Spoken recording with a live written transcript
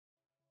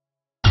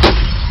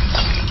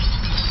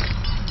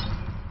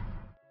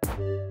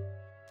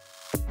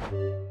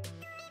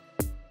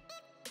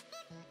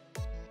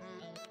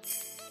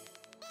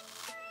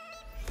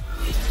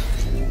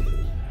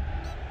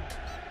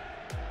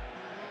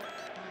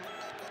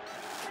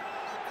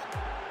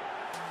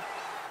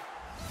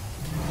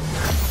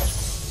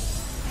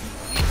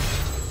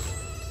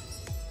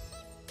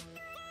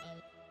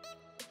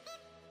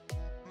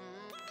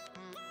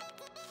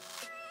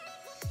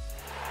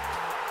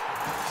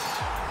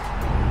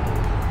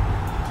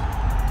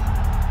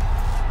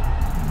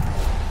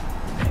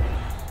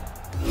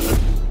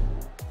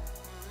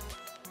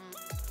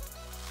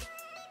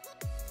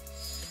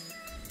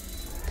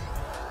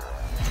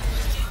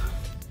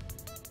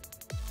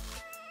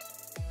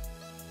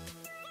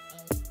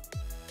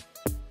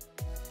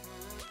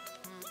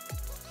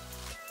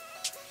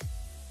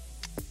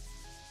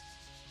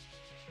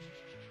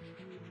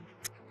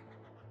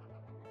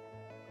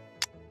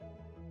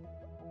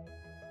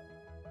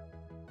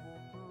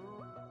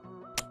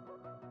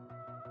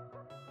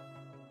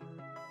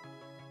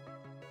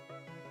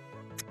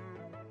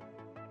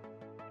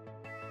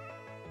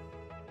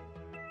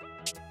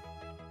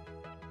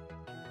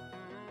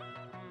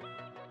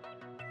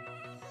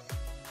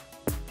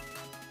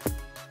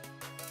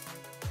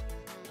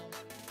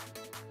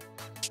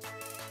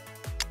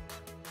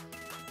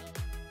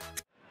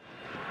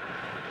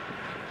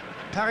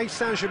Paris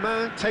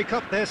Saint-Germain take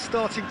up their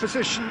starting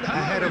position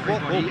ahead of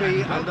what will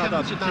be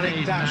another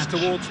manic dash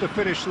towards the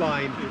finish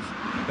line.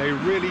 They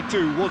really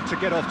do want to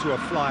get off to a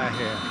flyer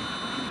here.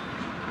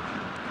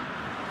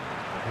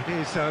 It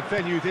is a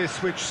venue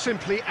this which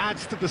simply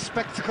adds to the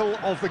spectacle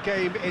of the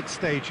game it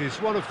stages.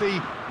 One of the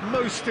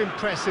most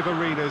impressive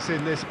arenas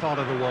in this part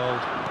of the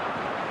world.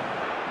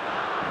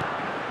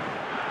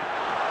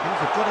 Things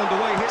have got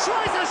underway here.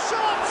 Tries a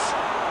shot!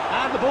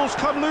 And the ball's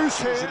come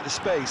loose here. In the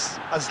space,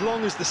 as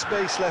long as the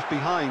space left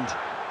behind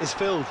is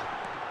filled.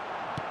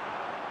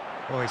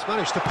 Oh, he's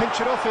managed to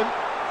pinch it off him.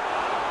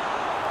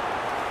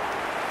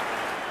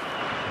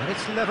 And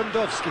it's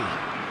Lewandowski.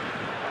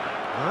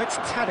 Now it's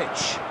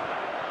Tadic.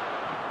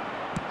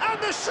 And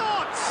the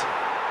shot!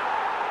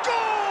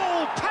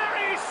 Goal!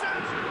 Paris!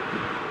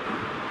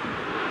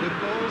 The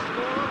goal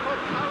scorer for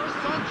Paris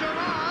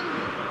Saint-Germain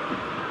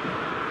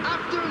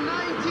after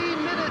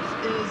 19 minutes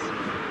is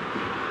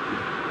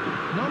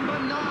number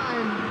 9,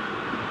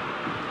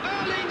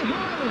 Erling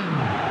Haaland.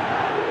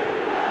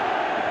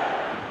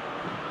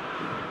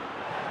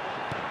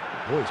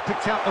 Oh, he's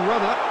picked out the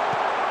runner.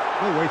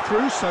 No way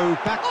through, so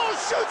back. Oh,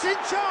 shooting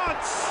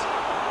chance!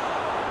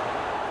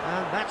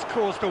 And that's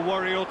caused a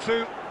worry or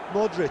two.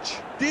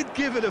 Modric did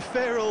give it a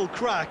fair old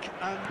crack.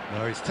 And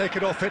no, he's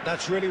taken off it.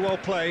 That's really well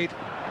played.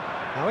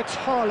 Now it's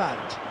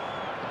Haaland.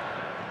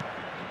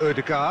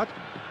 Ødegaard.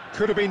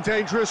 Could have been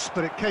dangerous,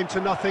 but it came to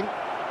nothing.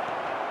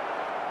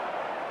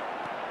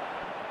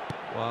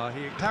 Well,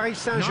 Paris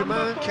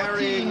Saint-Germain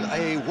carrying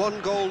a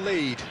one-goal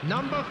lead.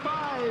 Number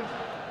 5.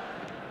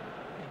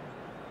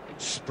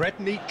 Spread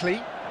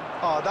neatly.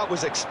 oh, that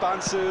was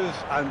expansive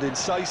and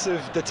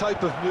incisive, the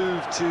type of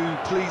move to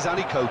please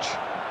any coach.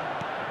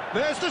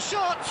 There's the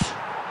shot!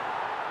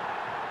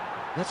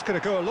 That's going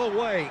to go a long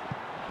way.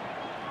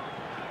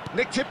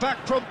 Nicked it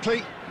back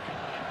promptly.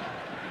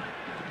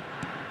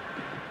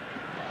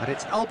 And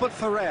it's Albert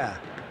Ferrer.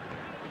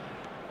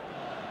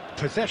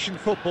 Possession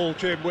football,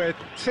 Jim, with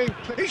team...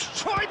 He's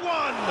tried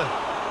one!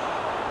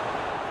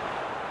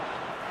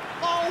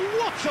 Oh,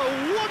 what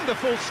a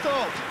wonderful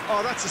stop!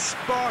 Oh, that's a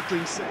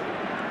sparkling save.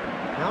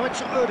 Now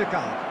it's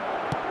Ødegaard.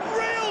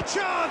 Real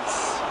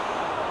chance!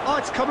 Oh,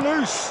 it's come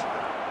loose.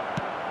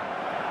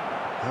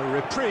 A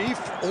reprieve,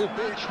 albeit...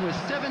 Match was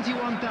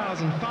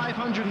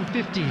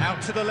 71,550.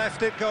 Out to the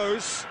left it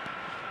goes.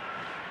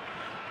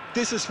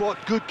 This is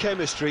what good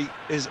chemistry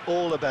is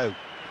all about.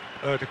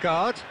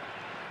 Ødegaard.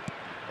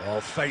 Oh,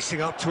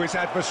 facing up to his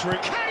adversary.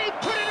 Can he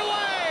put it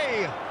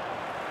away? I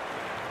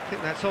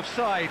think that's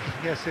offside.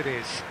 Yes, it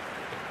is.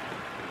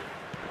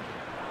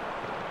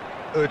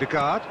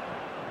 Ødegaard.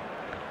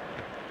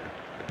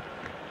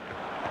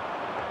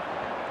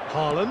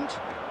 Haaland.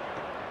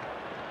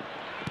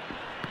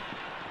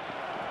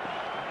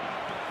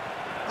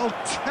 Oh,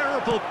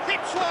 terrible.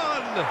 Hits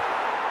one!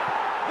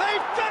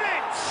 They've done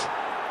it!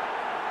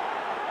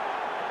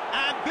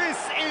 And this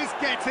is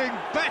getting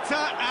better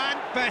and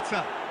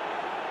better.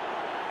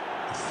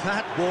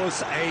 That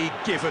was a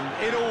given.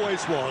 It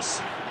always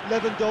was.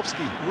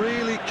 Lewandowski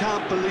really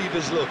can't believe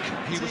his luck.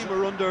 He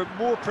were under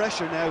more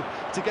pressure now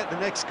to get the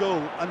next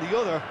goal, and the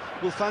other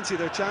will fancy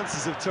their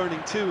chances of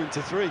turning 2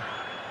 into 3.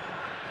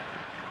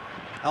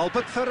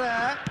 Albert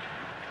Ferrer.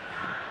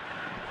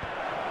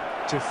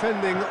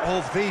 Defending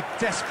of the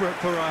desperate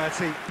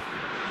variety.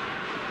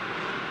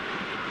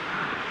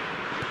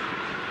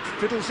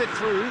 Fiddles it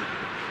through.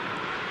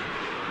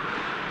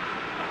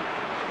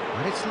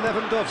 And it's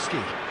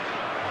Lewandowski.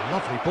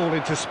 Lovely ball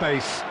into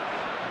space.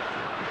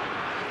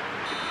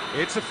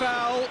 It's a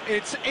foul,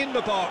 it's in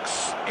the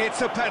box,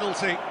 it's a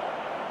penalty.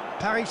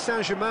 Paris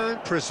Saint-Germain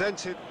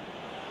presented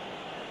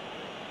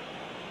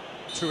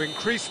to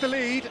increase the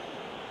lead.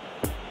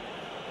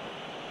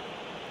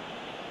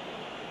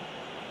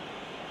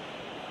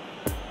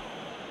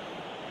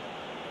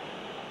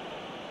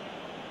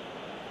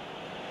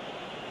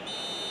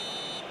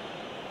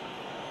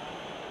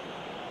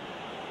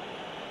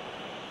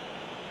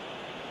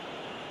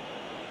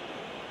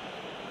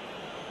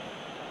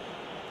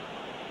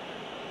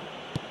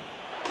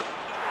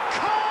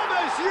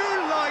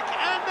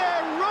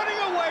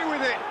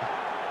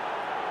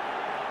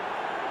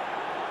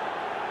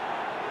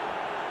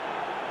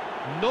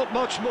 Not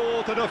much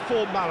more than a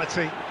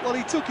formality. Well,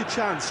 he took a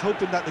chance,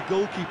 hoping that the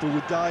goalkeeper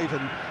would dive,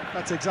 and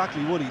that's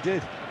exactly what he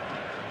did.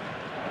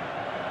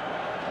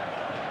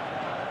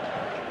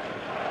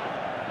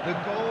 The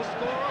goal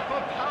scorer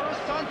for Paris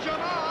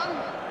Saint-Germain.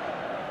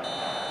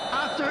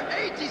 After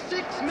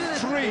 86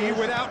 minutes. 3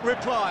 without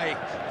reply.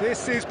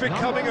 This is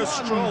becoming a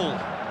stroll.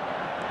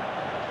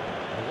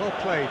 Well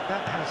played.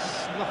 That has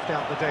snuffed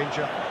out the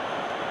danger.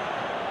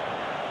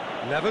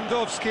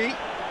 Lewandowski.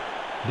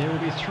 There will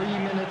be 3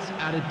 minutes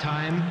added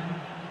time.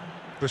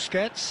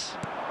 Busquets.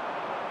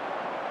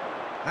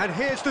 And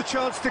here's the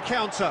chance to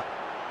counter.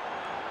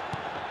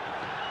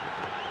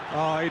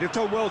 Oh, he'd have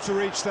done well to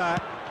reach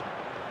that.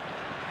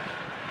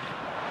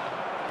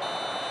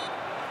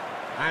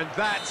 And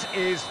that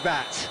is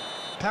that.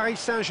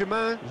 Paris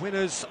Saint-Germain,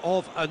 winners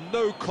of a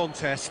no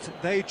contest.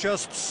 They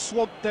just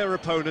swamped their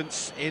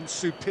opponents in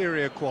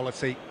superior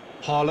quality.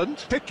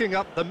 Haaland picking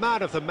up the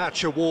Man of the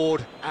Match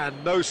award,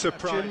 and no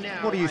surprise.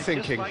 What are you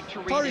thinking?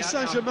 Paris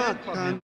Saint-Germain.